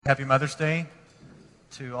Happy Mother's Day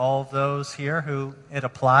to all of those here who it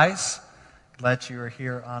applies. Glad you are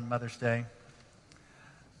here on Mother's Day.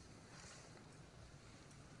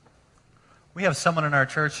 We have someone in our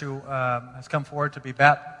church who has come forward to be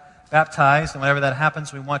baptized, and whenever that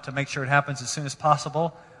happens, we want to make sure it happens as soon as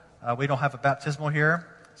possible. We don't have a baptismal here,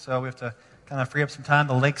 so we have to kind of free up some time.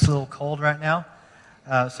 The lake's a little cold right now.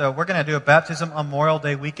 So we're going to do a baptism on Memorial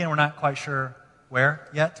Day weekend. We're not quite sure where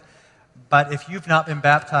yet. But if you've not been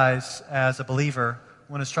baptized as a believer,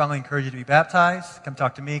 I want to strongly encourage you to be baptized. Come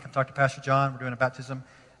talk to me. Come talk to Pastor John. We're doing a baptism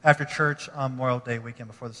after church on Memorial Day weekend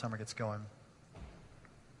before the summer gets going.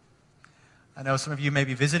 I know some of you may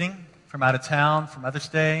be visiting from out of town, from Mother's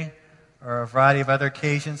Day, or a variety of other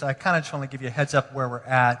occasions. I kind of just want to give you a heads up where we're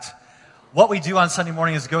at. What we do on Sunday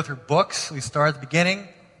morning is go through books. We start at the beginning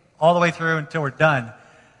all the way through until we're done.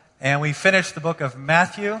 And we finish the book of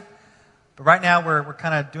Matthew. But right now, we're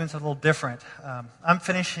kind of doing something a little different. I'm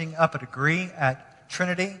finishing up a degree at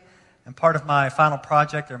Trinity, and part of my final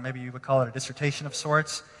project, or maybe you would call it a dissertation of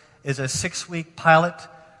sorts, is a 6-week pilot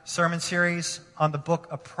sermon series on the book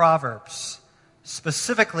of Proverbs.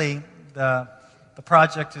 Specifically, the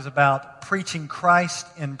project is about preaching Christ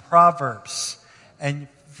in Proverbs. And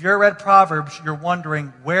if you've read Proverbs, you're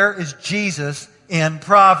wondering, where is Jesus in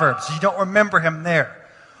Proverbs? You don't remember him there.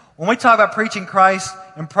 When we talk about preaching Christ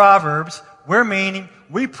in Proverbs, we're meaning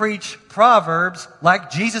we preach Proverbs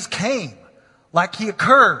like Jesus came, like he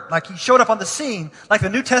occurred, like he showed up on the scene, like the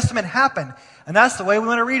New Testament happened. And that's the way we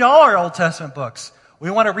want to read all our Old Testament books.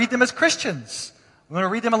 We want to read them as Christians. We want to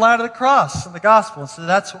read them in light of the cross and the gospel. So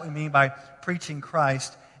that's what we mean by preaching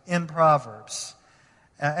Christ in Proverbs.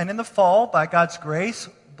 And in the fall, by God's grace,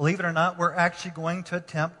 believe it or not, we're actually going to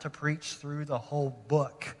attempt to preach through the whole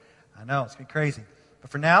book. I know, it's going to be crazy. But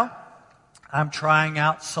for now, I'm trying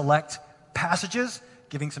out select passages,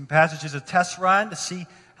 giving some passages a test run to see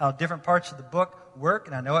how different parts of the book work.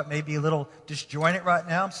 And I know it may be a little disjointed right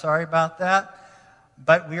now. I'm sorry about that.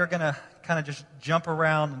 But we are going to kind of just jump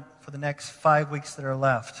around for the next 5 weeks that are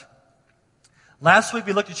left. Last week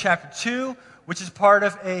we looked at chapter 2, which is part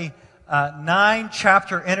of a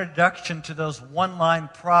 9-chapter introduction to those one-line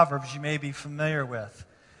proverbs you may be familiar with.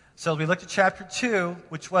 So we looked at chapter 2,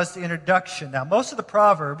 which was the introduction. Now, most of the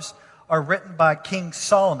Proverbs are written by King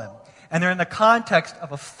Solomon, and they're in the context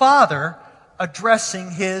of a father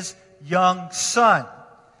addressing his young son.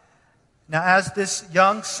 Now, as this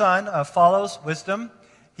young son follows wisdom,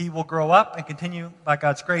 he will grow up and continue, by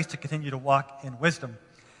God's grace, to continue to walk in wisdom.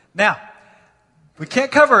 Now, we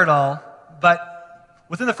can't cover it all, but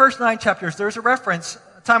within the first 9 chapters, there's a reference,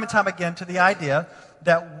 time and time again, to the idea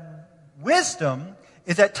that wisdom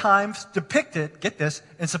is at times depicted, get this,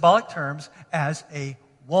 in symbolic terms, as a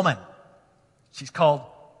woman. She's called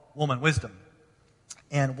woman wisdom.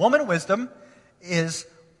 And woman wisdom is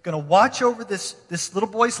going to watch over this little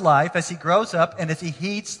boy's life as he grows up and as he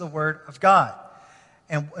heeds the word of God.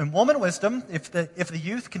 And woman wisdom, if the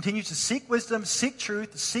youth continues to seek wisdom, seek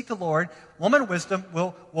truth, seek the Lord, woman wisdom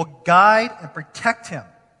will guide and protect him.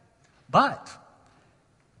 But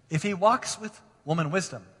if he walks with woman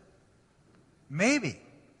wisdom, maybe,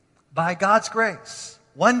 by God's grace,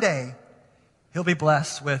 one day he'll be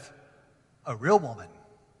blessed with a real woman,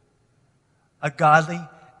 a godly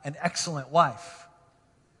and excellent wife.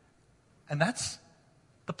 And that's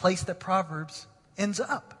the place that Proverbs ends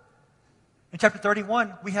up. In chapter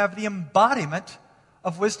 31, we have the embodiment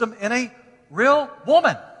of wisdom in a real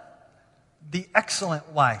woman, the excellent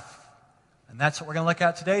wife. And that's what we're going to look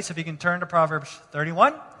at today. So if you can turn to Proverbs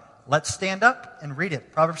 31, let's stand up and read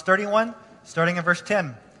it. Proverbs 31, starting in verse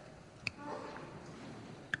 10.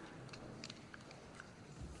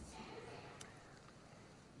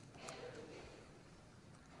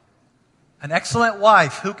 An excellent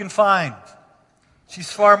wife, who can find?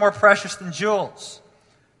 She's far more precious than jewels.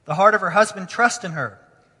 The heart of her husband trusts in her,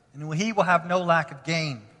 and he will have no lack of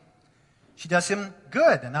gain. She does him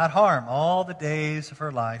good and not harm all the days of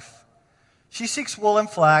her life. She seeks wool and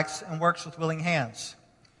flax and works with willing hands.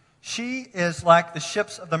 She is like the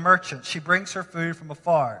ships of the merchant. She brings her food from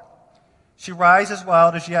afar. She rises while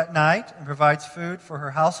it is yet night and provides food for her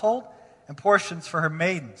household and portions for her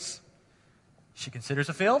maidens. She considers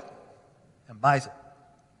a field and buys it.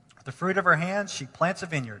 With the fruit of her hands, she plants a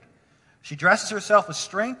vineyard. She dresses herself with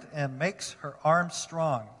strength and makes her arms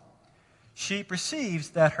strong. She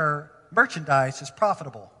perceives that her merchandise is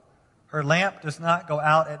profitable. Her lamp does not go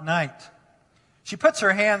out at night. She puts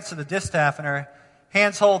her hands to the distaff and her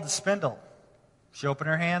hands hold the spindle. She opens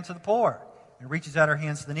her hand to the poor and reaches out her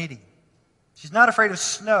hands to the needy. She's not afraid of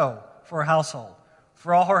snow for her household,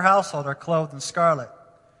 for all her household are clothed in scarlet.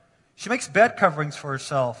 She makes bed coverings for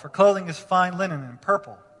herself. Her clothing is fine linen and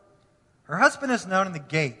purple. Her husband is known in the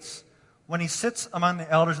gates when he sits among the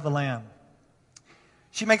elders of the land.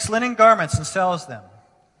 She makes linen garments and sells them.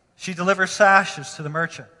 She delivers sashes to the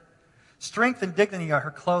merchant. Strength and dignity are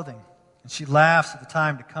her clothing, and she laughs at the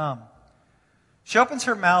time to come. She opens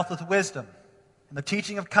her mouth with wisdom, and the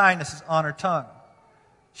teaching of kindness is on her tongue.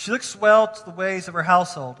 She looks well to the ways of her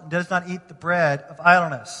household and does not eat the bread of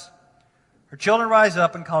idleness. Her children rise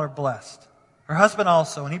up and call her blessed. Her husband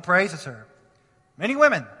also, and he praises her. Many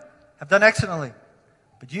women have done excellently,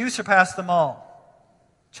 but you surpass them all.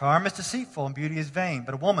 Charm is deceitful and beauty is vain,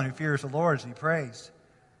 but a woman who fears the Lord is to be praised.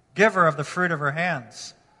 Give her of the fruit of her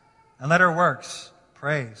hands, and let her works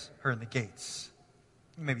praise her in the gates.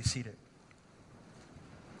 You may be seated.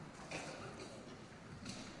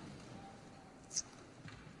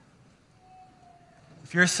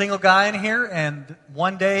 If you're a single guy in here and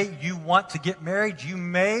one day you want to get married, you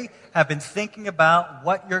may have been thinking about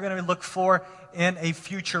what you're going to look for in a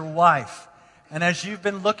future wife. And as you've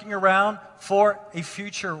been looking around for a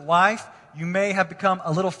future wife, you may have become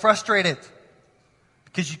a little frustrated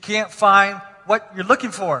because you can't find what you're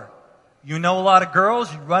looking for. You know a lot of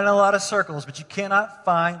girls, you run in a lot of circles, but you cannot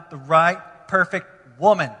find the right, perfect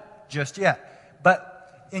woman just yet.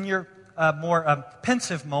 But in your more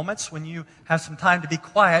pensive moments, when you have some time to be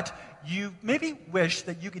quiet, you maybe wish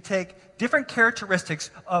that you could take different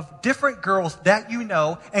characteristics of different girls that you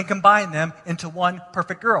know and combine them into one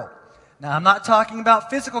perfect girl. Now, I'm not talking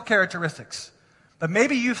about physical characteristics, but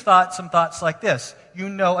maybe you've thought some thoughts like this. You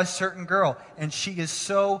know a certain girl, and she's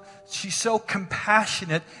so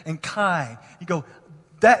compassionate and kind. You go,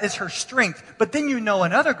 that is her strength. But then you know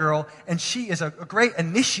another girl, and she is a great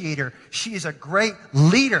initiator. She is a great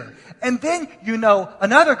leader. And then you know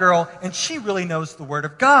another girl, and she really knows the Word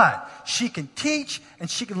of God. She can teach, and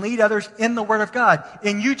she can lead others in the Word of God.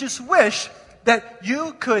 And you just wish that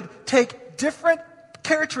you could take different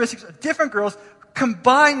characteristics of different girls,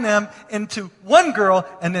 combine them into one girl,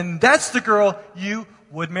 and then that's the girl you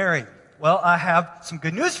would marry. Well, I have some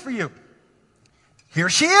good news for you. Here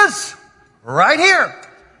she is, right here.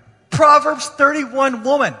 Proverbs 31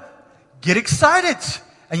 woman. Get excited.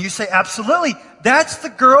 And you say, absolutely, that's the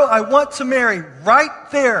girl I want to marry right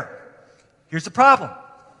there. Here's the problem.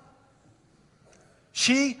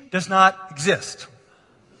 She does not exist.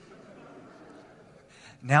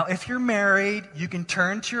 Now, if you're married, you can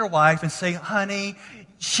turn to your wife and say, honey,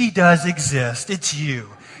 she does exist. It's you.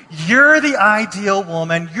 You're the ideal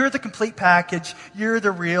woman. You're the complete package. You're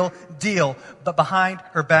the real deal. But behind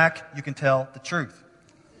her back, you can tell the truth.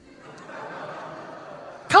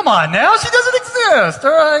 Come on now, she doesn't exist,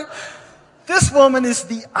 all right? This woman is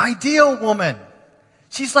the ideal woman.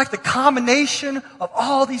 She's like the combination of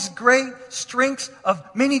all these great strengths of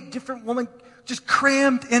many different women just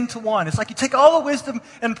crammed into one. It's like you take all the wisdom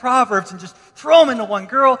in Proverbs and just throw them into one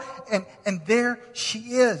girl, and there she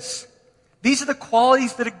is. These are the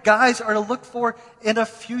qualities that guys are to look for in a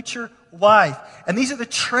future wife. And these are the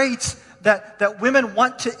traits that women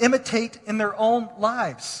want to imitate in their own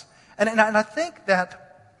lives. And I think that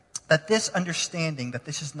this understanding that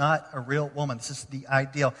this is not a real woman, this is the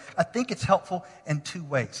ideal, I think it's helpful in two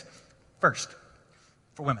ways. First,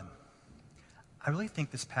 for women, I really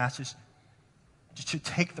think this passage should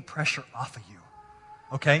take the pressure off of you,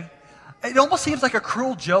 okay? It almost seems like a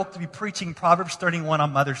cruel joke to be preaching Proverbs 31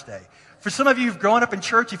 on Mother's Day. For some of you who've grown up in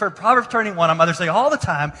church, you've heard Proverbs 31 on Mother's Day all the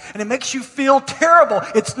time, and it makes you feel terrible.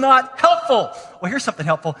 It's not helpful. Well, here's something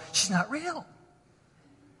helpful. She's not real.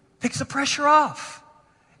 Takes the pressure off.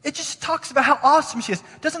 It just talks about how awesome she is.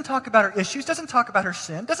 Doesn't talk about her issues, doesn't talk about her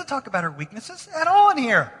sin, doesn't talk about her weaknesses at all in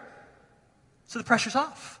here. So the pressure's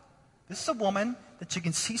off. This is a woman that you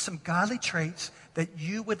can see some godly traits that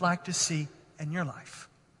you would like to see in your life.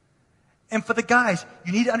 And for the guys,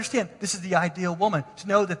 you need to understand this is the ideal woman. To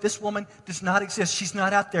know that this woman does not exist. She's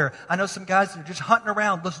not out there. I know some guys that are just hunting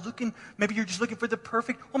around, just looking, maybe you're just looking for the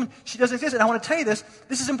perfect woman. She doesn't exist. And I want to tell you this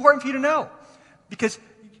is important for you to know. Because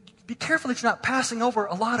be careful that you're not passing over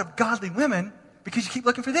a lot of godly women because you keep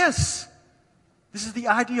looking for this. This is the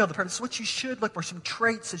ideal, the perfect. This is what you should look for, some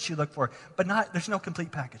traits that you look for. But there's no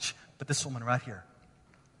complete package. But this woman right here.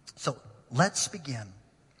 So let's begin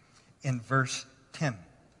in verse 10.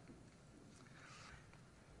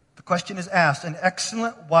 The question is asked, an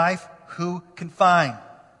excellent wife who can find?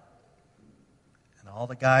 And all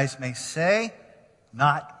the guys may say,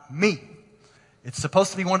 not me. It's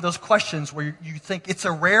supposed to be one of those questions where you think it's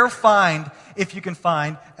a rare find if you can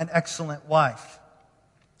find an excellent wife.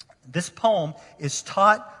 This poem is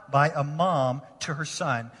taught by a mom to her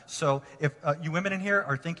son. So if you women in here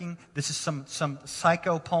are thinking this is some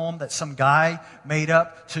psycho poem that some guy made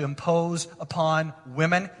up to impose upon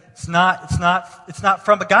women, it's not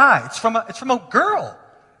from a guy. It's from a girl.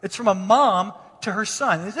 It's from a mom to her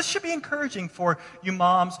son. And this should be encouraging for you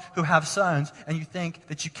moms who have sons and you think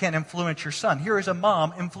that you can't influence your son. Here is a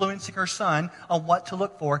mom influencing her son on what to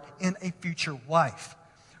look for in a future wife.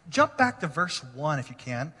 Jump back to verse 1, if you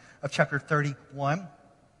can, of chapter 31.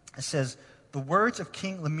 It says, the words of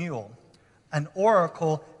King Lemuel, an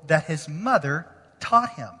oracle that his mother taught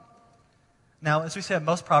him. Now, as we said,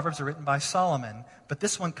 most Proverbs are written by Solomon, but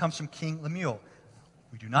this one comes from King Lemuel.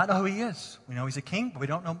 We do not know who he is. We know he's a king, but we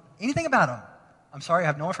don't know anything about him. I'm sorry, I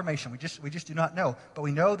have no information. We just do not know. But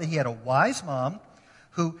we know that he had a wise mom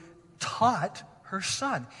who taught her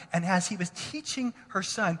son. And as he was teaching her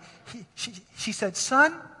son, she said,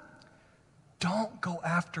 son, don't go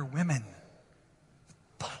after women.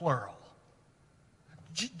 Plural.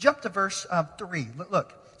 Jump to verse 3.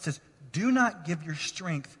 Look, it says, do not give your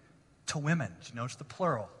strength to women. Did you notice the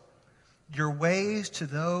plural? Your ways to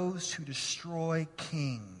those who destroy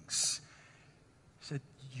kings. He said,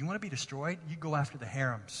 you want to be destroyed? You go after the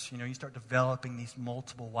harems. You start developing these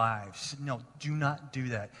multiple wives. He said, no, do not do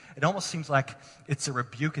that. It almost seems like it's a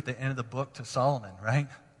rebuke at the end of the book to Solomon, right?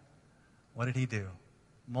 What did he do?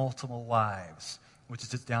 Multiple wives, which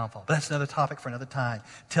is his downfall. But that's another topic for another time.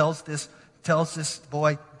 Tells this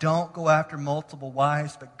boy, don't go after multiple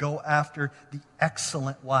wives, but go after the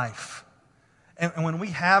excellent wife. And when we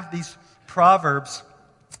have these Proverbs,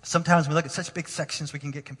 sometimes we look at such big sections we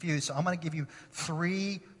can get confused. So I'm going to give you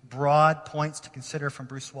 3 broad points to consider from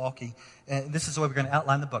Bruce Waltke. And this is the way we're going to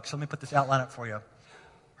outline the book. So let me put this outline up for you.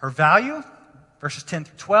 Her value, verses 10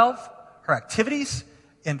 through 12. Her activities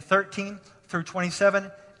in 13 through 27.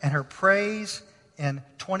 And her praise in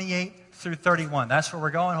 28 through 31. That's where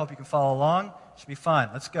we're going. Hope you can follow along. Should be fun.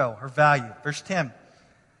 Let's go. Her value. Verse 10.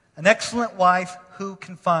 An excellent wife who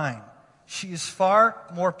can find. She is far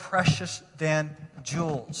more precious than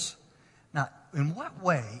jewels. Now, in what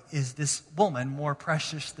way is this woman more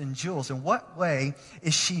precious than jewels? In what way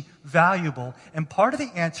is she valuable? And part of the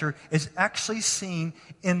answer is actually seen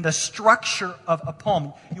in the structure of a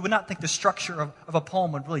poem. You would not think the structure of a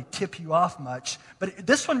poem would really tip you off much, but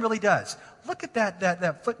this one really does. Look at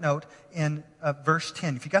that footnote in verse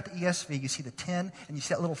 10. If you got the ESV, you see the 10, and you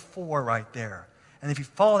see that little 4 right there. And if you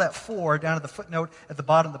follow that 4 down to the footnote at the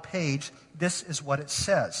bottom of the page, this is what it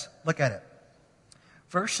says. Look at it.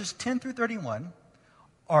 Verses 10 through 31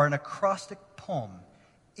 are an acrostic poem,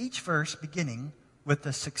 each verse beginning with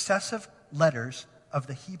the successive letters of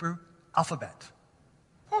the Hebrew alphabet.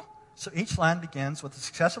 So each line begins with the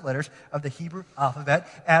successive letters of the Hebrew alphabet.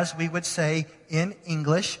 As we would say in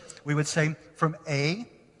English, we would say from A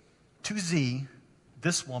to Z,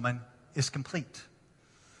 this woman is complete.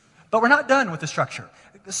 But we're not done with the structure.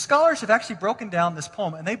 The scholars have actually broken down this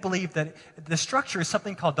poem, and they believe that the structure is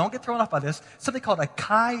something called, don't get thrown off by this, something called a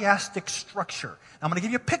chiastic structure. Now, I'm going to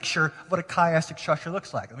give you a picture of what a chiastic structure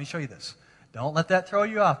looks like. Let me show you this. Don't let that throw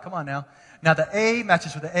you off. Come on now. Now, the A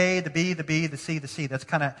matches with the A, the B, the C, the C. That's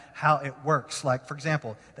kind of how it works. Like, for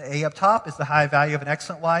example, the A up top is the high value of an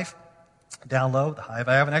excellent wife. Down low, the high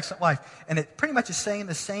value of an excellent wife. And it pretty much is saying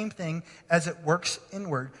the same thing as it works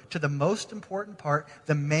inward to the most important part,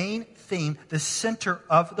 the main theme, the center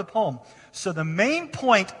of the poem. So the main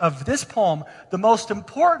point of this poem, the most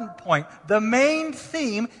important point, the main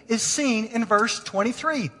theme is seen in verse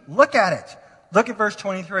 23. Look at it. Look at verse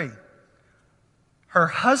 23. Her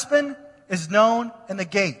husband is known in the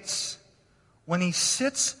gates when he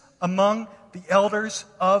sits among the elders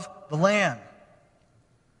of the land.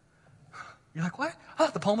 You're like, what? Oh,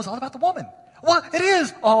 the poem is all about the woman. Well, it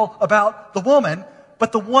is all about the woman,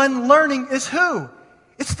 but the one learning is who?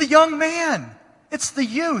 It's the young man. It's the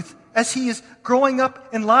youth. As he is growing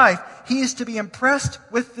up in life, he is to be impressed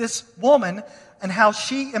with this woman and how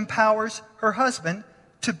she empowers her husband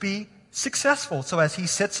to be successful. So as he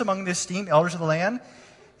sits among the esteemed elders of the land,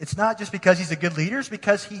 it's not just because he's a good leader, it's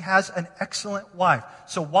because he has an excellent wife.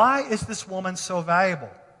 So why is this woman so valuable?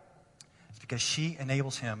 It's because she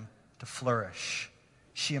enables him to flourish.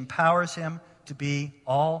 She empowers him to be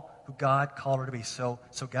all who God called her to be. So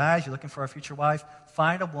guys, you're looking for a future wife,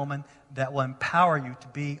 find a woman that will empower you to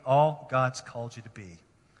be all God's called you to be.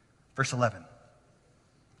 Verse 11.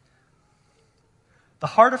 The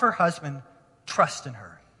heart of her husband trusts in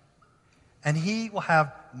her, and he will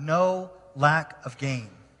have no lack of gain.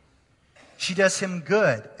 She does him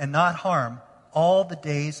good and not harm all the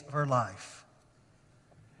days of her life.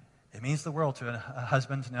 It means the world to a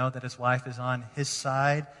husband to know that his wife is on his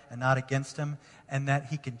side and not against him, and that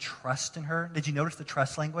he can trust in her. Did you notice the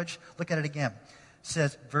trust language? Look at it again. It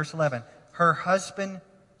says, verse 11, her husband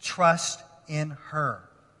trusts in her.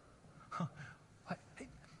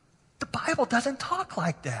 The Bible doesn't talk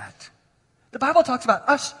like that. The Bible talks about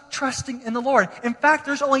us trusting in the Lord. In fact,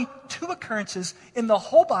 there's only 2 occurrences in the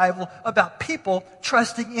whole Bible about people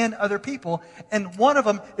trusting in other people. And one of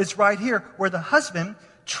them is right here, where the husband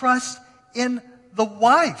trusts in the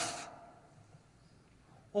wife.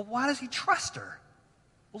 Well, why does he trust her?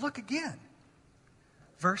 Well, look again.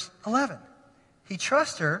 Verse 11. He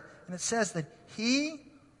trusts her, and it says that he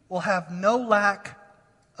will have no lack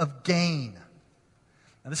of gain.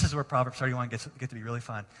 Now, this is where Proverbs 31 gets to be really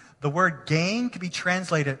fun. The word gain can be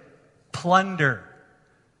translated plunder.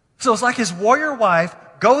 So it's like his warrior wife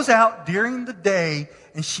goes out during the day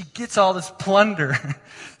and she gets all this plunder.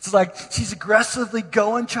 It's like she's aggressively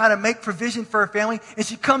going, trying to make provision for her family, and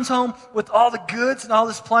she comes home with all the goods and all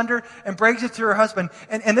this plunder and brings it to her husband.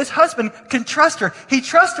 And this husband can trust her. He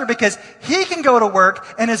trusts her because he can go to work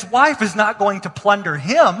and his wife is not going to plunder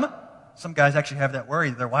him. Some guys actually have that worry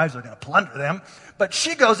that their wives are going to plunder them. But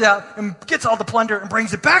she goes out and gets all the plunder and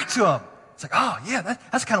brings it back to him. It's like, oh, yeah,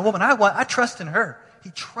 that's the kind of woman I want. I trust in her.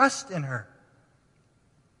 He trusts in her.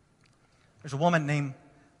 There's a woman named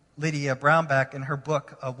Lydia Brownback in her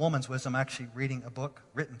book, A Woman's Wisdom. I'm actually reading a book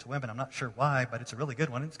written to women. I'm not sure why, but it's a really good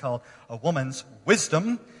one. It's called A Woman's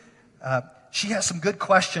Wisdom. She has some good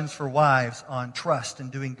questions for wives on trust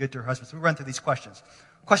and doing good to her husbands. So we run through these questions.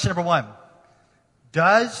 Question number 1.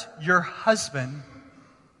 Does your husband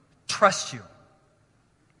trust you?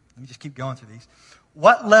 Let me just keep going through these.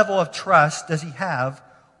 What level of trust does he have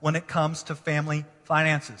when it comes to family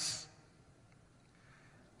finances?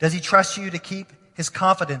 Does he trust you to keep his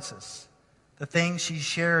confidences, the things he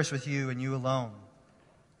shares with you and you alone?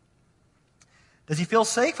 Does he feel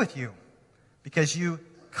safe with you because you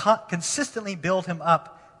consistently build him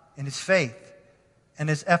up in his faith and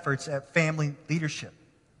his efforts at family leadership?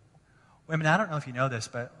 Women, I don't know if you know this,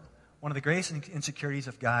 but one of the greatest insecurities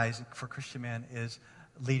of guys for Christian men is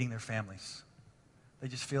leading their families. They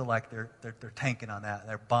just feel like they're tanking on that,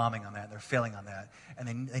 they're bombing on that, they're failing on that,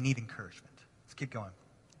 and they need encouragement. Let's keep going.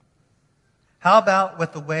 How about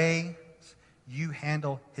with the way you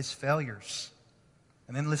handle his failures?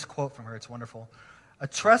 And then this quote from her, it's wonderful. A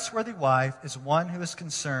trustworthy wife is one who is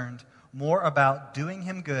concerned more about doing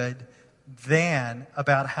him good than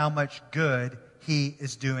about how much good he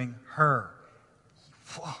is doing her.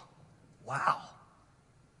 Whoa. Wow.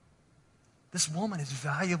 This woman is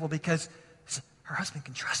valuable because her husband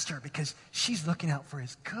can trust her because she's looking out for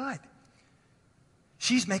his good.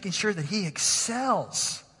 She's making sure that he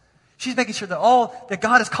excels. She's making sure that all that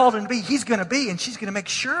God has called him to be, he's going to be, and she's going to make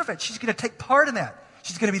sure of it. She's going to take part in that.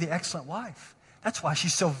 She's going to be the excellent wife. That's why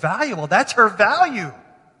she's so valuable. That's her value.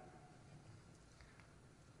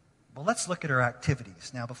 Well, let's look at her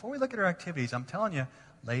activities. Now, before we look at her activities, I'm telling you,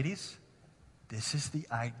 ladies, this is the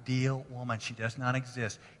ideal woman. She does not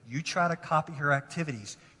exist. You try to copy her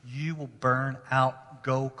activities, you will burn out,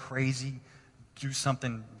 go crazy, do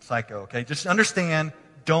something psycho, okay? Just understand,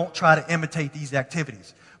 don't try to imitate these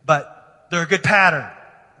activities. But they're a good pattern,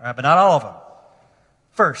 all right, but not all of them.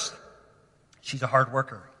 First, she's a hard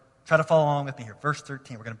worker. Try to follow along with me here. Verse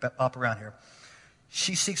 13, we're going to bop around here.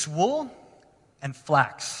 She seeks wool and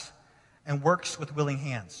flax and works with willing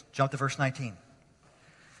hands. Jump to verse 19.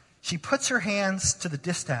 She puts her hands to the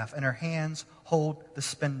distaff and her hands hold the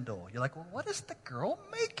spindle. You're like, well, what is the girl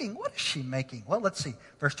making? What is she making? Well, let's see.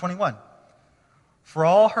 Verse 21. For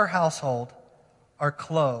all her household are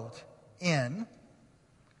clothed in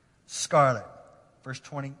scarlet. Verse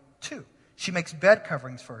 22. She makes bed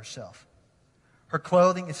coverings for herself. Her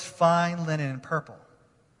clothing is fine linen and purple.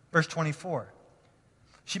 Verse 24.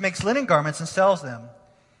 She makes linen garments and sells them.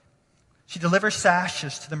 She delivers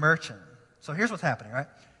sashes to the merchant. So here's what's happening, right?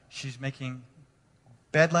 She's making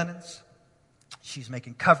bed linens. She's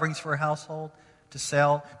making coverings for her household to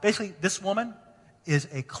sell. Basically, this woman is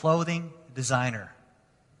a clothing designer.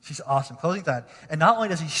 She's awesome. Clothing designer. And not only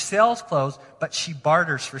does she sell clothes, but she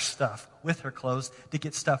barters for stuff with her clothes to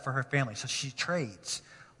get stuff for her family. So she trades.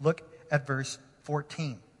 Look at verse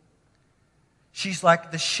 14. She's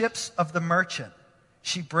like the ships of the merchant.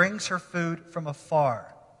 She brings her food from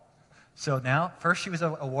afar. So now, first she was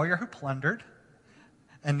a warrior who plundered.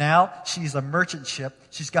 And now she's a merchant ship.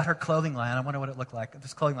 She's got her clothing line. I wonder what it looked like.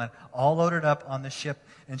 This clothing line all loaded up on the ship.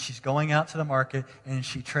 And she's going out to the market and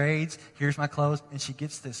she trades. Here's my clothes. And she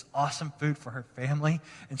gets this awesome food for her family.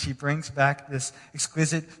 And she brings back this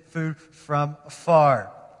exquisite food from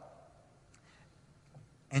afar.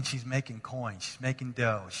 And she's making coin. She's making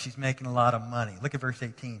dough. She's making a lot of money. Look at verse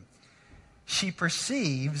 18. She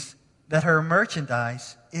perceives that her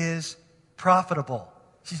merchandise is profitable.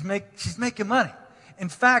 She's making money. In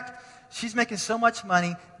fact, she's making so much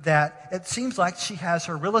money that it seems like she has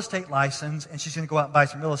her real estate license and she's going to go out and buy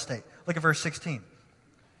some real estate. Look at verse 16.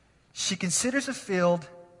 She considers a field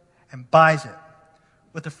and buys it.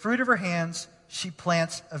 With the fruit of her hands, she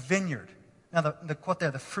plants a vineyard. Now, the quote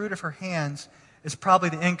there, the fruit of her hands, is probably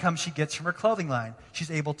the income she gets from her clothing line.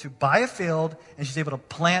 She's able to buy a field, and she's able to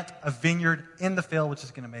plant a vineyard in the field, which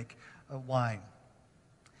is going to make wine.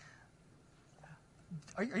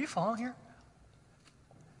 Are you following here?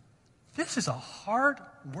 This is a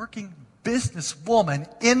hard-working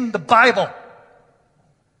businesswoman in the Bible.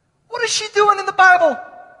 What is she doing in the Bible?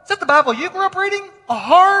 Is that the Bible you grew up reading? A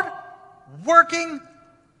hard-working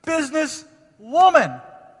businesswoman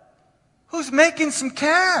who's making some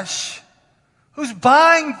cash, who's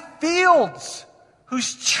buying fields,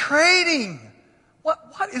 who's trading.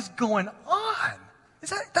 What is going on?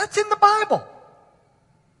 That's in the Bible.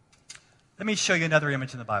 Let me show you another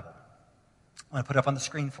image in the Bible. I'm going to put it up on the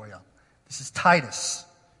screen for you. This is Titus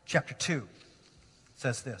chapter 2. It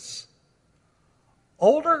says this.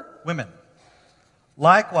 Older women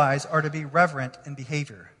likewise are to be reverent in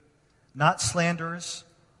behavior, not slanderers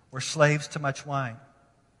or slaves to much wine.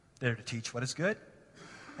 They're to teach what is good.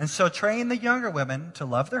 And so train the younger women to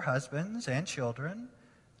love their husbands and children,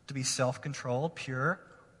 to be self-controlled, pure,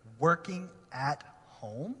 working at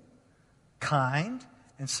home, kind,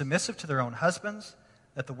 and submissive to their own husbands,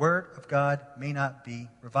 that the word of God may not be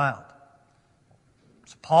reviled.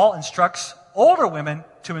 So Paul instructs older women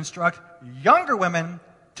to instruct younger women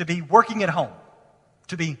to be working at home,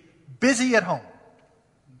 to be busy at home.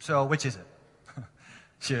 So which is it?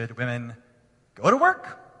 Should women go to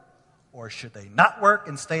work? Or should they not work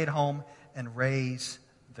and stay at home and raise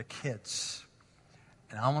the kids?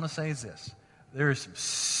 And I want to say is this. There is some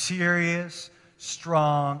serious,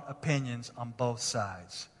 strong opinions on both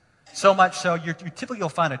sides. So much so, you typically you'll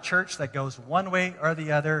find a church that goes one way or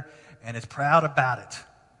the other and is proud about it.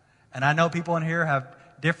 And I know people in here have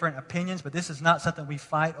different opinions, but this is not something we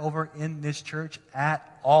fight over in this church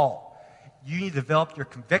at all. You need to develop your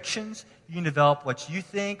convictions. You need to develop what you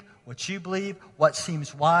think, what you believe, what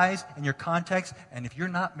seems wise in your context. And if you're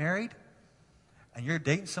not married and you're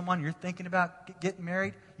dating someone, you're thinking about getting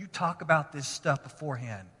married, you talk about this stuff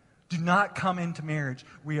beforehand. Do not come into marriage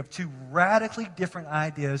where you have two radically different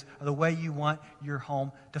ideas of the way you want your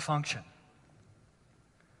home to function.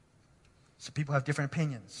 So people have different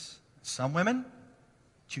opinions. Some women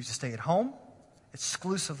choose to stay at home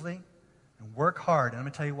exclusively and work hard. And I'm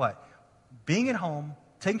going to tell you what, being at home,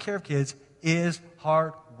 taking care of kids is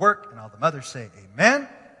hard work. And all the mothers say, amen,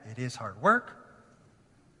 it is hard work.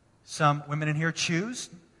 Some women in here choose.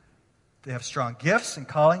 They have strong gifts and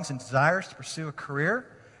callings and desires to pursue a career.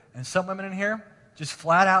 And some women in here just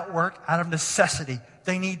flat out work out of necessity.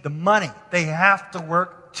 They need the money. They have to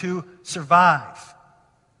work to survive.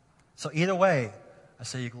 So either way, I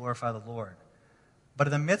say you glorify the Lord. But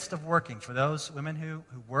in the midst of working, for those women who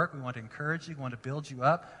work, we want to encourage you, we want to build you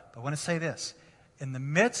up. But I want to say this. In the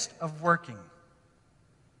midst of working,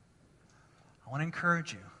 I want to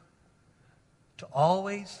encourage you to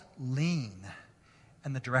always lean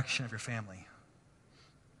in the direction of your family.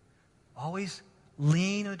 Always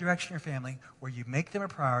lean in the direction of your family where you make them a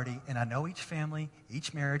priority. And I know each family,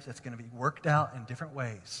 each marriage, that's going to be worked out in different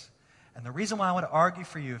ways. And the reason why I want to argue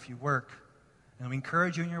for you if you work, and we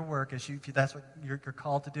encourage you in your work, if that's what you're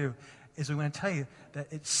called to do, is we want to tell you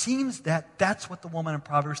that it seems that that's what the woman in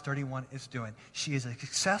Proverbs 31 is doing. She is a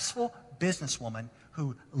successful businesswoman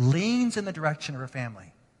who leans in the direction of her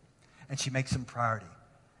family, and she makes them priority.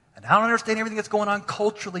 And I don't understand everything that's going on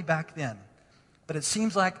culturally back then, but it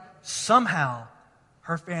seems like somehow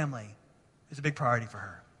her family is a big priority for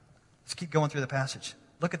her. Let's keep going through the passage.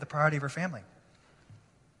 Look at the priority of her family.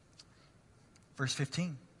 Verse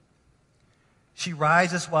 15. She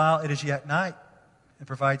rises while it is yet night and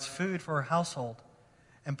provides food for her household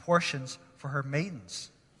and portions for her maidens.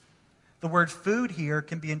 The word food here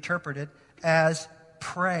can be interpreted as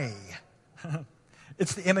prey.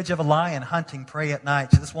 It's the image of a lion hunting prey at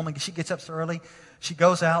night. So this woman, she gets up so early, she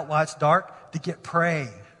goes out while it's dark to get prey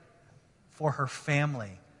for her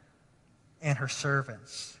family and her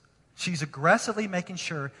servants. She's aggressively making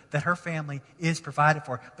sure that her family is provided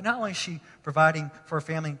for. But not only is she providing for her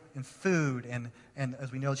family in food, and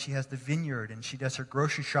as we know, she has the vineyard, and she does her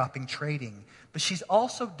grocery shopping, trading. But she's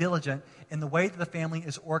also diligent in the way that the family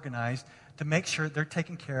is organized to make sure they're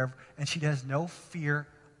taken care of, and she has no fear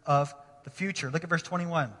of the future. Look at verse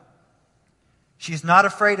 21. She is not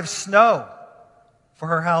afraid of snow for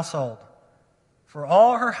her household, for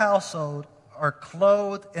all her household are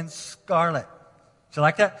clothed in scarlet. Do you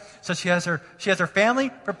like that? So she has her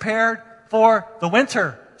family prepared for the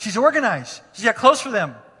winter. She's organized. She's got clothes for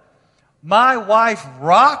them. My wife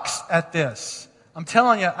rocks at this. I'm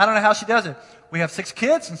telling you, I don't know how she does it. We have 6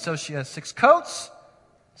 kids, and so she has 6 coats,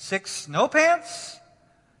 6 snow pants,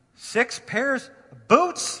 6 pairs of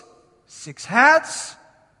boots, 6 hats,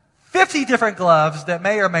 50 different gloves that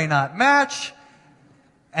may or may not match,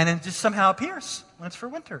 and it just somehow appears when it's for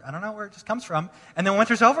winter. I don't know where it just comes from. And then when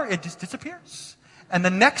winter's over, it just disappears. And the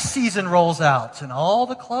next season rolls out, and all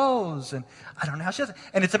the clothes, and I don't know how she does it.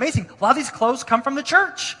 And it's amazing. A lot of these clothes come from the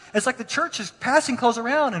church. It's like the church is passing clothes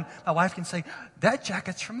around, and my wife can say, that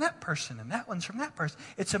jacket's from that person, and that one's from that person.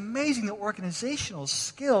 It's amazing the organizational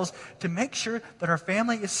skills to make sure that our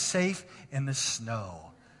family is safe in the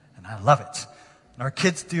snow. And I love it. And our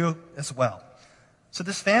kids do as well. So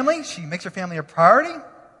this family, she makes her family a priority.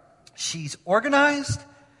 She's organized.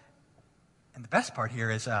 And the best part here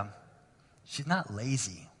is she's not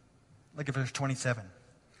lazy. Look at verse 27.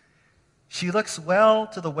 She looks well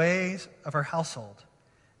to the ways of her household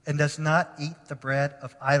and does not eat the bread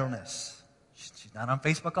of idleness. She's not on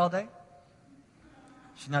Facebook all day.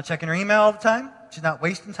 She's not checking her email all the time. She's not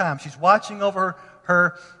wasting time. She's watching over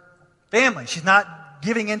her family. She's not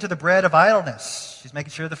giving into the bread of idleness. She's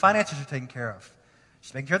making sure the finances are taken care of.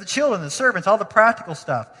 She's taking care of the children, the servants, all the practical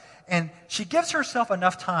stuff. And she gives herself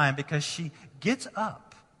enough time because she gets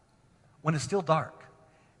up when it's still dark.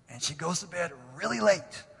 And she goes to bed really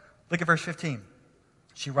late. Look at verse 15.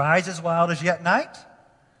 She rises while it is yet night.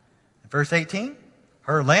 Verse 18,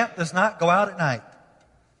 her lamp does not go out at night.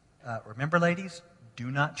 Remember, ladies, do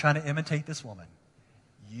not try to imitate this woman.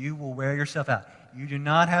 You will wear yourself out. You do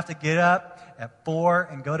not have to get up at 4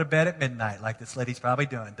 and go to bed at midnight like this lady's probably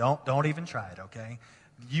doing. Don't even try it, okay?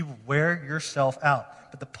 You will wear yourself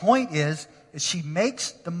out. But the point is she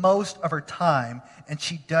makes the most of her time, and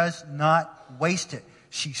she does not waste it.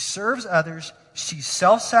 She serves others. She's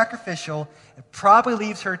self-sacrificial. It probably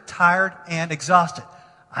leaves her tired and exhausted.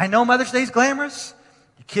 I know Mother's Day is glamorous.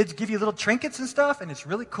 Your kids give you little trinkets and stuff, and it's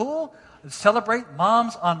really cool. Celebrate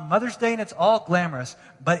moms on Mother's Day, and it's all glamorous.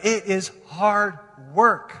 But it is hard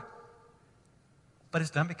work. But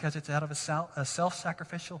it's done because it's out of a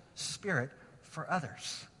self-sacrificial spirit for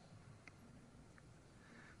others.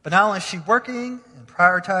 But not only is she working and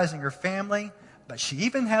prioritizing her family, but she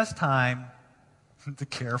even has time to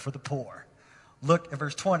care for the poor. Look at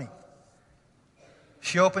verse 20.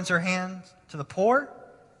 She opens her hands to the poor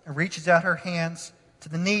and reaches out her hands to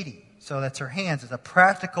the needy. So that's her hands. It's a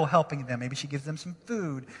practical helping them. Maybe she gives them some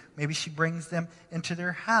food. Maybe she brings them into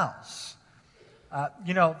their house.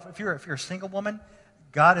 If you're a single woman,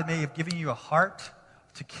 God may have given you a heart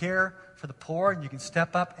to care for the poor, and you can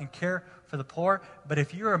step up and care for the poor. But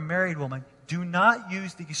if you're a married woman, do not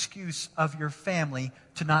use the excuse of your family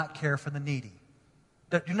to not care for the needy.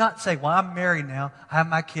 Do not say, well, I'm married now. I have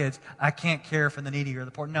my kids. I can't care for the needy or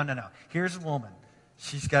the poor. No. Here's a woman.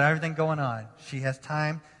 She's got everything going on. She has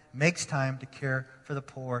time, makes time to care for the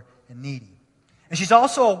poor and needy. And she's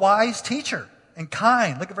also a wise teacher and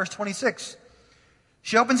kind. Look at verse 26.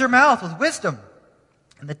 She opens her mouth with wisdom,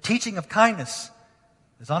 and the teaching of kindness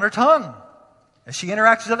is on her tongue. As she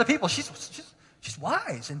interacts with other people, she's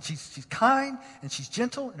wise, and she's kind, and she's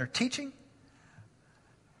gentle in her teaching.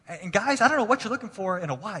 And guys, I don't know what you're looking for in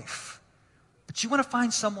a wife, but you want to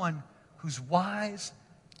find someone who's wise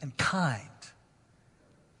and kind.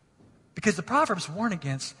 Because the Proverbs warn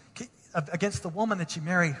against the woman that you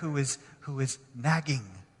marry who is nagging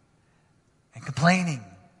and complaining.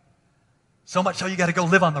 So much so you got to go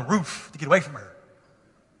live on the roof to get away from her.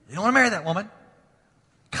 You don't want to marry that woman.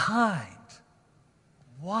 Kind,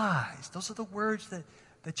 wise. Those are the words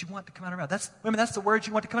that you want to come out of your mouth. Women, that's the words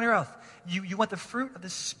you want to come out of your mouth. You want the fruit of the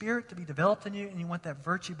Spirit to be developed in you, and you want that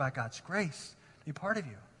virtue by God's grace to be part of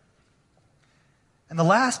you. And the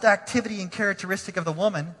last activity and characteristic of the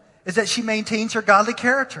woman is that she maintains her godly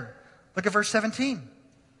character. Look at verse 17.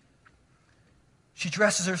 She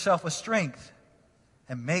dresses herself with strength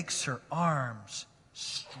and makes her arms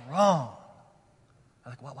strong.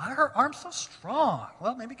 I'm like, well, why are her arms so strong?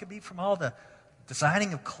 Well, maybe it could be from all the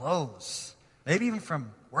designing of clothes. Maybe even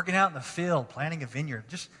from working out in the field, planting a vineyard.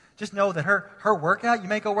 Just know that her workout, you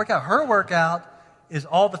may go work out. Her workout is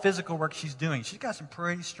all the physical work she's doing. She's got some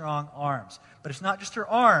pretty strong arms. But it's not just her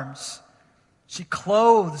arms. She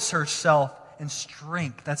clothes herself in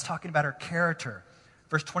strength. That's talking about her character.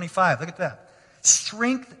 Verse 25, look at that.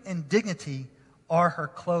 Strength and dignity are her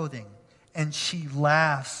clothing, and she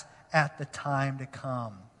laughs at the time to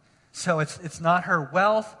come. So it's not her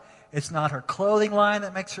wealth, it's not her clothing line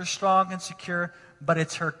that makes her strong and secure, but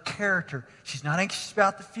it's her character. She's not anxious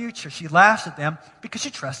about the future. She laughs at them because she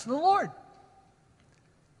trusts in the Lord.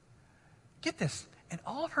 Get this. In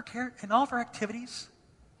all of her activities,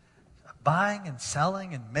 buying and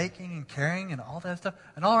selling and making and carrying and all that stuff,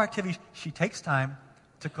 and all her activities, she takes time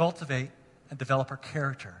to cultivate and develop her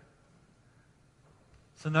character.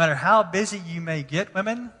 So no matter how busy you may get,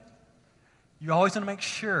 women, you always want to make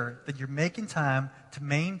sure that you're making time to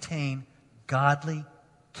maintain godly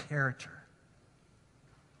character.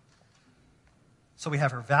 So we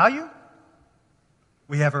have her value,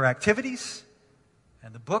 we have her activities,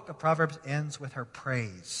 and the book of Proverbs ends with her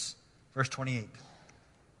praise. Verse 28.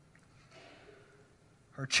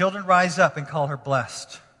 Her children rise up and call her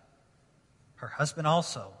blessed. Her husband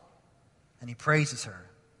also, and he praises her.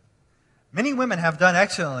 Many women have done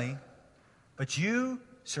excellently, but you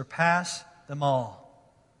surpass them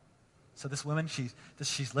all. So this woman,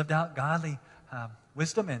 she's lived out godly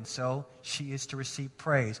wisdom, and so she is to receive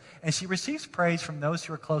praise. And she receives praise from those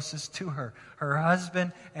who are closest to her, her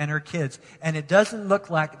husband and her kids. And it doesn't look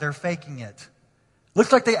like they're faking it. It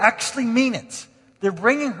looks like they actually mean it. They're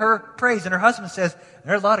bringing her praise. And her husband says,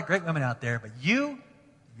 there are a lot of great women out there, but you're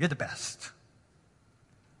the best.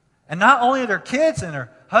 And not only are their kids and her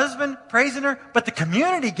husband praising her, but the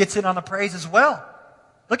community gets in on the praise as well.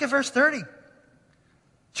 Look at verse 30.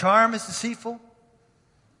 Charm is deceitful,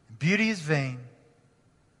 and beauty is vain,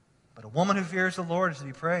 but a woman who fears the Lord is to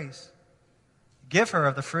be praised. Give her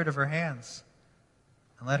of the fruit of her hands,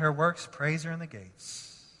 and let her works praise her in the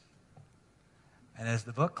gates. And as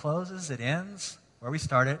the book closes, it ends where we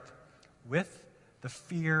started, with the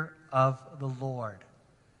fear of the Lord.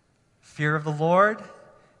 Fear of the Lord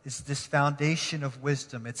is this foundation of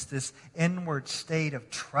wisdom. It's this inward state of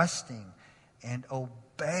trusting and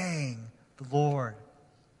obeying the Lord.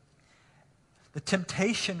 The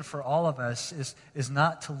temptation for all of us is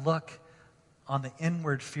not to look on the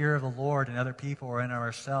inward fear of the Lord in other people or in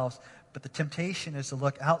ourselves, but the temptation is to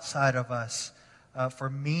look outside of us for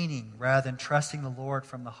meaning rather than trusting the Lord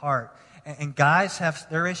from the heart. And guys have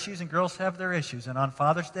their issues and girls have their issues. And on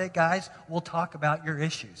Father's Day, guys, we'll talk about your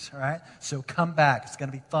issues, all right? So come back. It's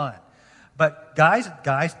going to be fun. But guys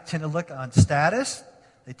tend to look on status.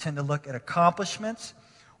 They tend to look at accomplishments,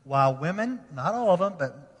 while women, not all of them,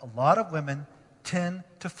 but a lot of women, tend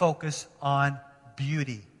to focus on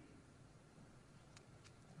beauty.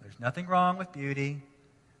 There's nothing wrong with beauty.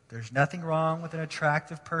 There's nothing wrong with an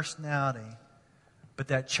attractive personality. But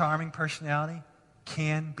that charming personality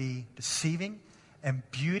can be deceiving, and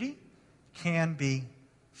beauty can be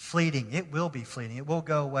fleeting. It will be fleeting. It will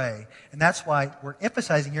go away. And that's why we're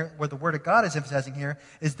emphasizing here, where the Word of God is emphasizing here,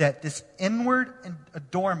 is that this inward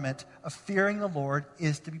adornment of fearing the Lord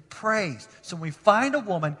is to be praised. So when we find a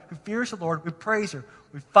woman who fears the Lord, we praise her.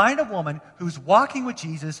 We find a woman who's walking with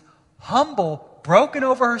Jesus, humble, broken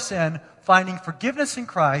over her sin, finding forgiveness in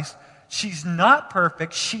Christ. She's not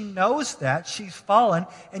perfect. She knows that. She's fallen.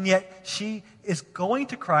 And yet she is going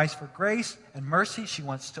to Christ for grace and mercy. She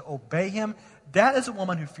wants to obey Him. That is a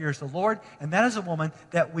woman who fears the Lord. And that is a woman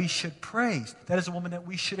that we should praise. That is a woman that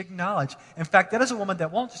we should acknowledge. In fact, that is a woman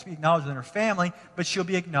that won't just be acknowledged in her family, but she'll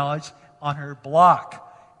be acknowledged on her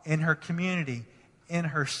block, in her community, in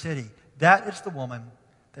her city. That is the woman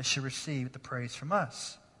that should receive the praise from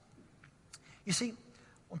us. You see,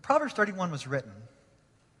 when Proverbs 31 was written,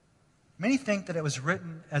 many think that it was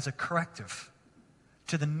written as a corrective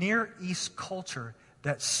to the Near East culture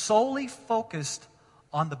that solely focused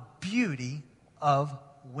on the beauty of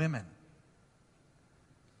women.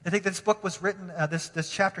 I think this book was written, this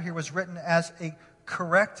chapter here was written as a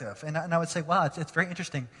corrective. And I would say, wow, it's very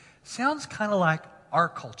interesting. Sounds kind of like our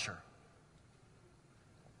culture.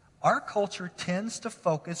 Our culture tends to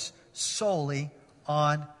focus solely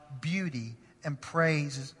on beauty and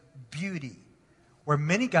praises beauty, where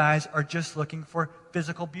many guys are just looking for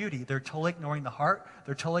physical beauty. They're totally ignoring the heart.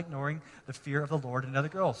 They're totally ignoring the fear of the Lord in other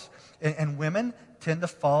girls. And women tend to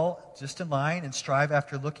fall just in line and strive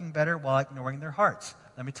after looking better while ignoring their hearts.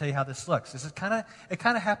 Let me tell you how this looks. It kind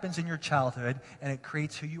of happens in your childhood, and it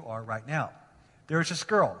creates who you are right now. There's this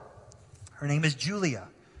girl. Her name is Julia.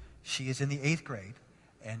 She is in the 8th grade,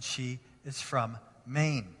 and she is from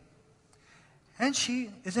Maine. And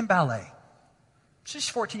she is in ballet. She's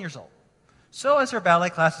 14 years old. So as her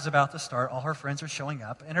ballet class is about to start, all her friends are showing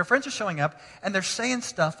up. And her friends are showing up, and they're saying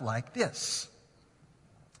stuff like this.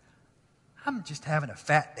 I'm just having a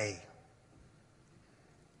fat day.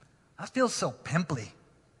 I feel so pimply.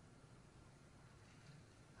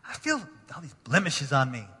 I feel all these blemishes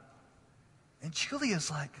on me. And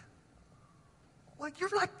Julia's like, well, you're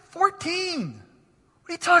like 14. What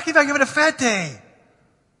are you talking about, having a fat day?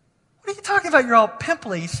 what are you talking about? You're all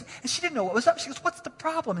pimply. And she didn't know what was up. She goes, what's the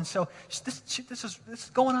problem? And so this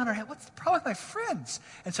is going on in her head. What's the problem with my friends?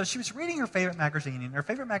 And so she was reading her favorite magazine, and her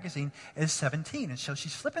favorite magazine is 17. And so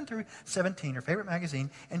she's flipping through 17, her favorite magazine,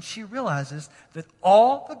 and she realizes that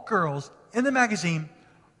all the girls in the magazine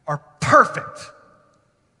are perfect.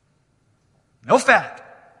 No fat,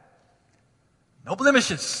 no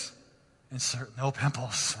blemishes, and no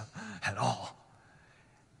pimples at all.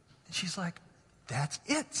 And she's like, that's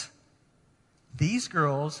it. These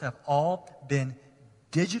girls have all been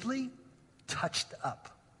digitally touched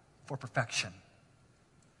up for perfection.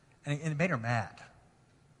 And it made her mad.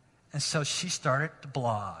 And so she started to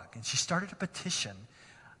blog, and she started a petition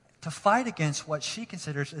to fight against what she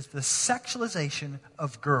considers as the sexualization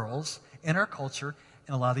of girls in our culture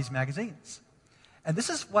in a lot of these magazines. And this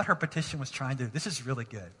is what her petition was trying to do. This is really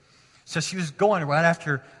good. So she was going right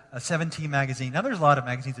after 17 magazine. Now, there's a lot of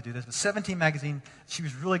magazines that do this, but 17 magazine, she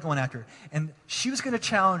was really going after it. And she was going to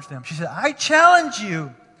challenge them. She said, I challenge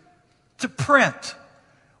you to print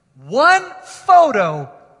one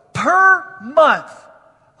photo per month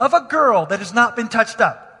of a girl that has not been touched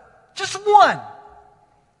up. Just one.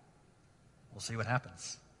 We'll see what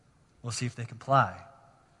happens. We'll see if they comply.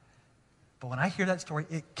 But when I hear that story,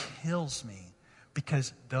 it kills me,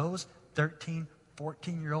 because those 13,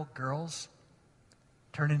 14-year-old girls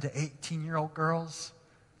turn into 18-year-old girls,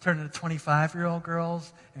 turn into 25-year-old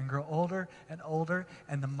girls, and grow older and older.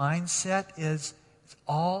 And the mindset is, it's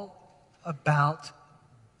all about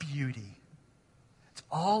beauty. It's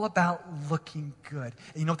all about looking good.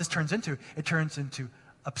 And you know what this turns into? It turns into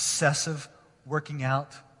obsessive working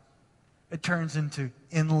out. It turns into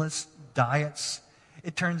endless diets.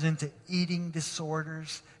 It turns into eating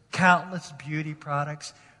disorders, countless beauty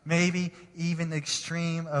products, maybe even the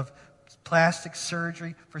extreme of plastic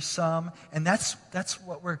surgery for some. And that's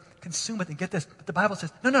what we're consumed with. And get this, but the Bible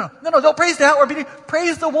says, no, don't praise the outward beauty.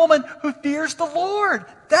 Praise the woman who fears the Lord.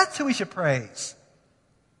 That's who we should praise.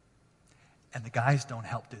 And the guys don't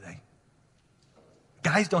help, do they?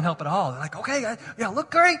 Guys don't help at all. They're like, okay, yeah,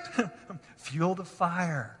 look great. Fuel the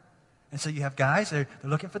fire. And so you have guys, they're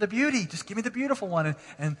looking for the beauty. Just give me the beautiful one.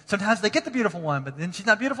 And sometimes they get the beautiful one, but then she's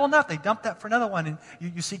not beautiful enough. They dump that for another one. And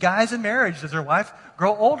you see guys in marriage, as their wife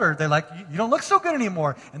grow older, they're like, you don't look so good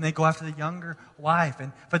anymore. And they go after the younger wife.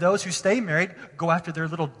 And for those who stay married, go after their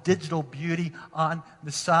little digital beauty on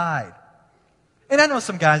the side. And I know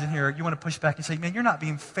some guys in here, you want to push back and say, man, you're not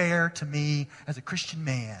being fair to me as a Christian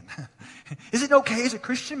man. Is it okay as a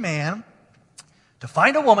Christian man to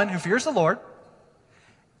find a woman who fears the Lord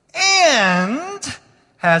and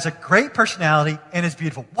has a great personality and is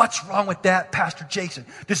beautiful? What's wrong with that, Pastor Jason?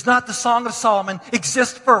 Does not the Song of Solomon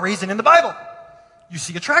exist for a reason in the Bible? You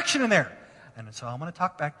see attraction in there. And so I'm going to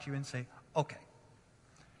talk back to you and say, okay,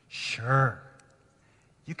 sure,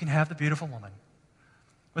 you can have the beautiful woman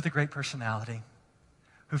with a great personality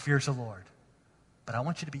who fears the Lord. But I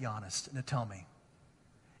want you to be honest and to tell me,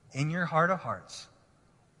 in your heart of hearts,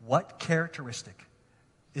 what characteristic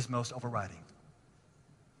is most overriding?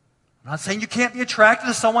 I'm not saying you can't be attracted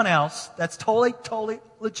to someone else. That's totally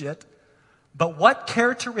legit. But what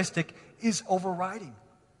characteristic is overriding?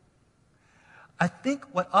 I think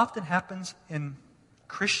what often happens in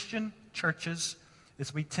Christian churches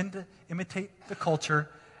is we tend to imitate the culture.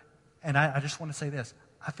 And I just want to say this.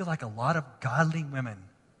 I feel like a lot of godly women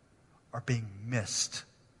are being missed.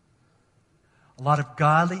 A lot of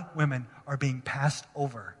godly women are being passed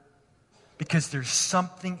over because there's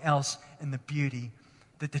something else in the beauty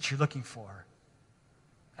that you're looking for.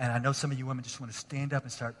 And I know some of you women just want to stand up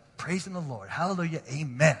and start praising the Lord. Hallelujah,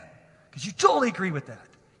 amen. Because you totally agree with that.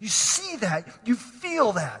 You see that. You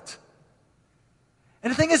feel that.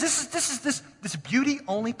 And the thing is, this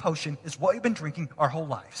beauty-only potion is what we've been drinking our whole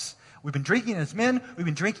lives. We've been drinking it as men, we've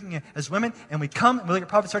been drinking it as women, and we come and we look at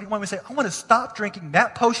Proverbs 31, we say, I want to stop drinking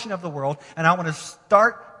that potion of the world, and I want to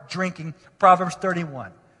start drinking Proverbs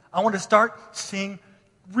 31. I want to start seeing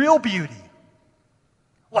real beauty.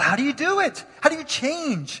 Well, how do you do it? How do you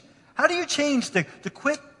change? How do you change to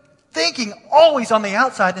quit thinking always on the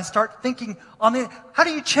outside and start thinking on the... How do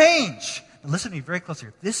you change? Now listen to me very closely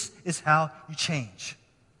here. This is how you change.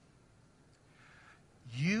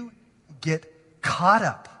 You get caught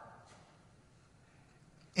up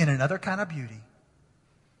in another kind of beauty,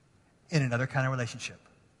 in another kind of relationship.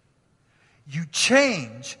 You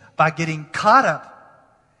change by getting caught up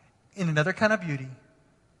in another kind of beauty,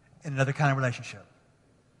 in another kind of relationship.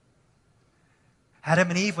 Adam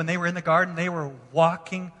and Eve, when they were in the garden, they were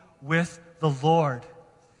walking with the Lord.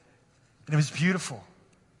 And it was beautiful.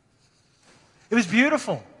 It was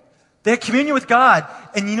beautiful. They had communion with God.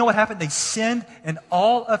 And you know what happened? They sinned, and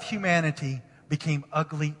all of humanity became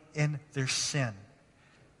ugly in their sin.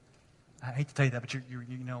 I hate to tell you that, but you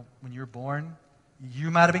know, when you were born, you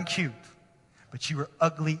might have been cute, but you were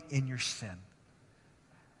ugly in your sin.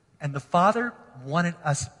 And the Father wanted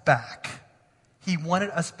us back. He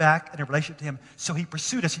wanted us back in a relationship to Him. So He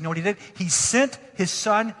pursued us. You know what He did? He sent His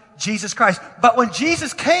Son, Jesus Christ. But when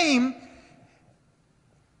Jesus came,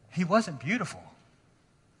 He wasn't beautiful.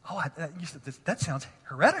 Oh, that sounds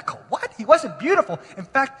heretical. What? He wasn't beautiful. In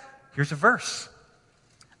fact, here's a verse.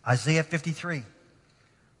 Isaiah 53.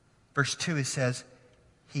 Verse 2, it says,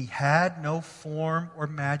 He had no form or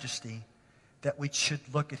majesty that we should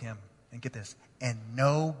look at Him. And get this. And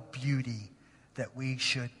no beauty that we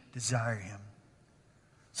should desire Him.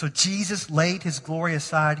 So Jesus laid His glory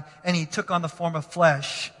aside and He took on the form of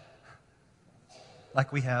flesh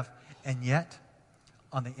like we have. And yet,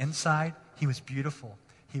 on the inside, He was beautiful.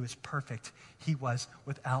 He was perfect. He was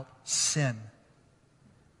without sin.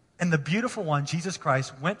 And the beautiful one, Jesus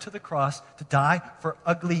Christ, went to the cross to die for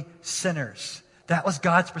ugly sinners. That was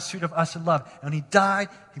God's pursuit of us in love. And when He died,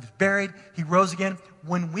 He was buried, He rose again.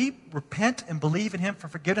 When we repent and believe in Him for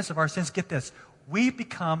forgiveness of our sins, get this, we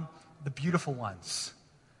become the beautiful ones.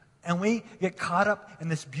 And we get caught up in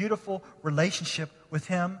this beautiful relationship with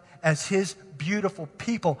Him as His beautiful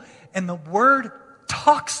people. And the Word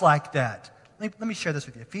talks like that. Let me share this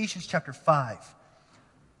with you. Ephesians chapter 5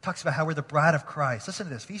 talks about how we're the bride of Christ. Listen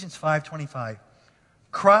to this. Ephesians 5:25.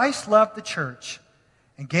 Christ loved the church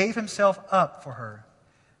and gave Himself up for her,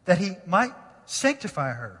 that He might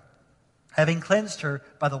sanctify her, having cleansed her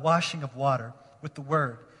by the washing of water with the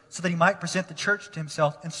word, so that He might present the church to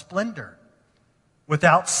Himself in splendor,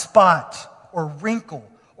 without spot or wrinkle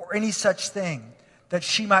or any such thing, that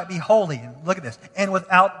she might be holy. And look at this. And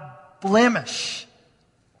without blemish.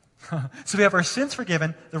 So we have our sins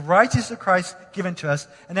forgiven, the righteousness of Christ given to us,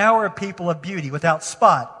 and now we're a people of beauty, without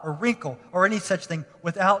spot or wrinkle or any such thing,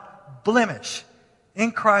 without blemish.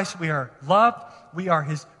 In Christ we are loved, we are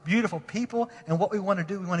His beautiful people, and what we want to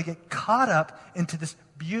do, we want to get caught up into this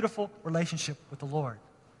beautiful relationship with the Lord.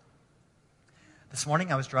 This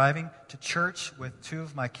morning I was driving to church with two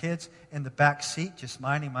of my kids in the back seat, just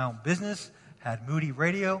minding my own business, had Moody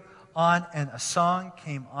radio on, and a song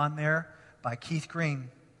came on there by Keith Green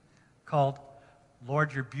called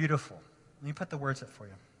Lord, You're Beautiful. Let me put the words up for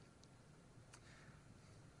you.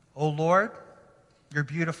 Oh Lord, You're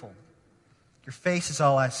beautiful. Your face is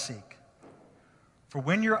all I seek. For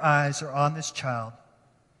when your eyes are on this child,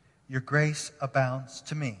 your grace abounds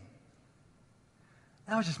to me.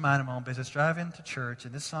 I was just minding my own business, driving to church,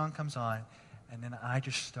 and this song comes on, and then I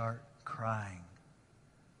just start crying.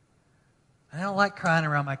 I don't like crying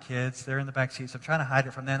around my kids. They're in the back seat, so I'm trying to hide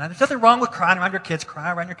it from them. There's nothing wrong with crying around your kids.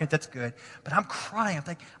 Cry around your kids, that's good. But I'm crying. I'm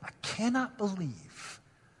thinking, I cannot believe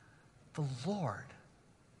the Lord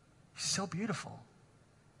is so beautiful.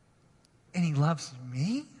 And He loves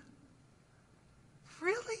me?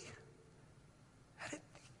 Really?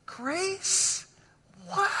 Grace?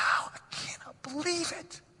 Wow, I cannot believe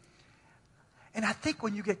it. And I think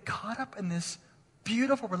when you get caught up in this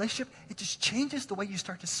beautiful relationship, it just changes the way you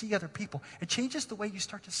start to see other people. It changes the way you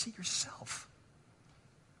start to see yourself.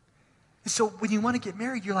 And so when you want to get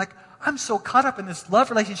married, you're like, I'm so caught up in this love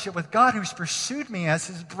relationship with God who's pursued me as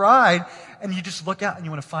His bride, and you just look out and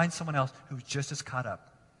you want to find someone else who's just as caught up.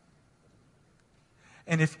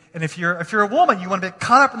 And if you're a woman, you want to get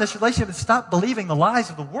caught up in this relationship and stop believing the lies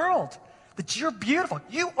of the world. That you're beautiful.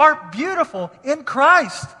 You are beautiful in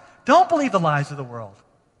Christ. Don't believe the lies of the world.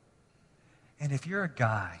 And if you're a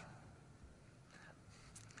guy,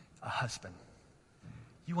 a husband,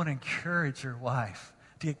 you want to encourage your wife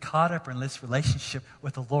to get caught up in this relationship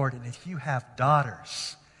with the Lord. And if you have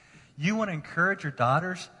daughters, you want to encourage your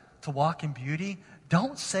daughters to walk in beauty.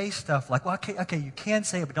 Don't say stuff like, well, okay, you can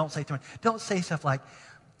say it, but don't say it too much. Don't say stuff like,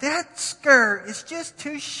 that skirt is just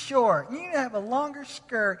too short. You need to have a longer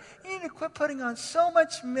skirt. You need to quit putting on so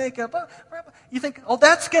much makeup. You think, oh,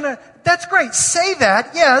 that's great. Say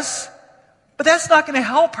that, yes. But that's not going to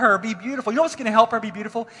help her be beautiful. You know what's going to help her be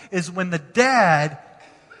beautiful? Is when the dad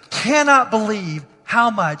cannot believe how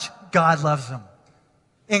much God loves him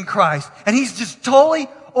in Christ. And he's just totally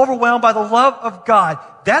overwhelmed by the love of God.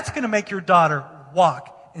 That's going to make your daughter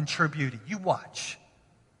walk in true beauty. You watch.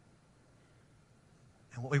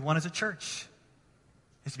 And what we want as a church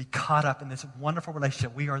is to be caught up in this wonderful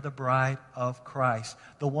relationship. We are the bride of Christ.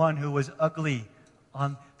 The one who was ugly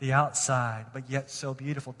on the outside, but yet so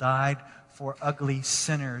beautiful, died for ugly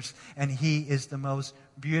sinners. And He is the most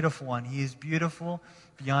beautiful one. He is beautiful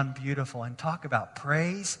beyond beautiful. And talk about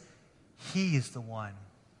praise. He is the one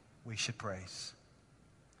we should praise.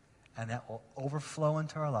 And that will overflow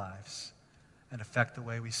into our lives and affect the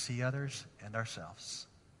way we see others and ourselves.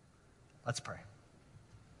 Let's pray.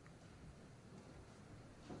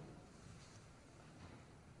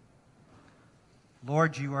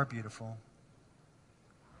 Lord, you are beautiful.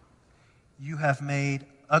 You have made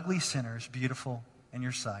ugly sinners beautiful in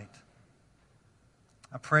your sight.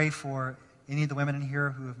 I pray for any of the women in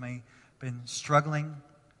here who have been struggling,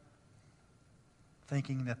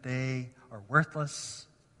 thinking that they are worthless,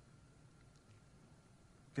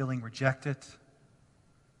 feeling rejected,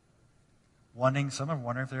 some are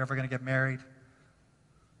wondering if they're ever going to get married.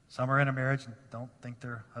 Some are in a marriage and don't think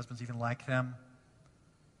their husbands even like them.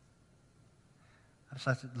 I just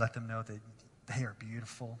have to let them know that they are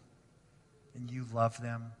beautiful and you love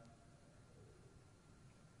them.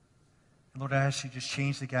 And Lord, I ask you to just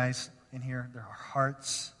change the guys in here, their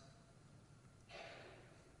hearts.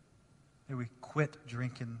 May we quit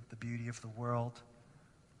drinking the beauty of the world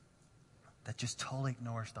that just totally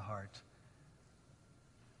ignores the heart.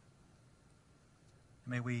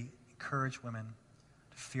 May we encourage women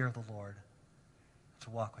to fear the Lord, to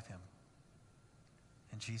walk with him.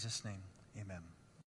 In Jesus' name, amen.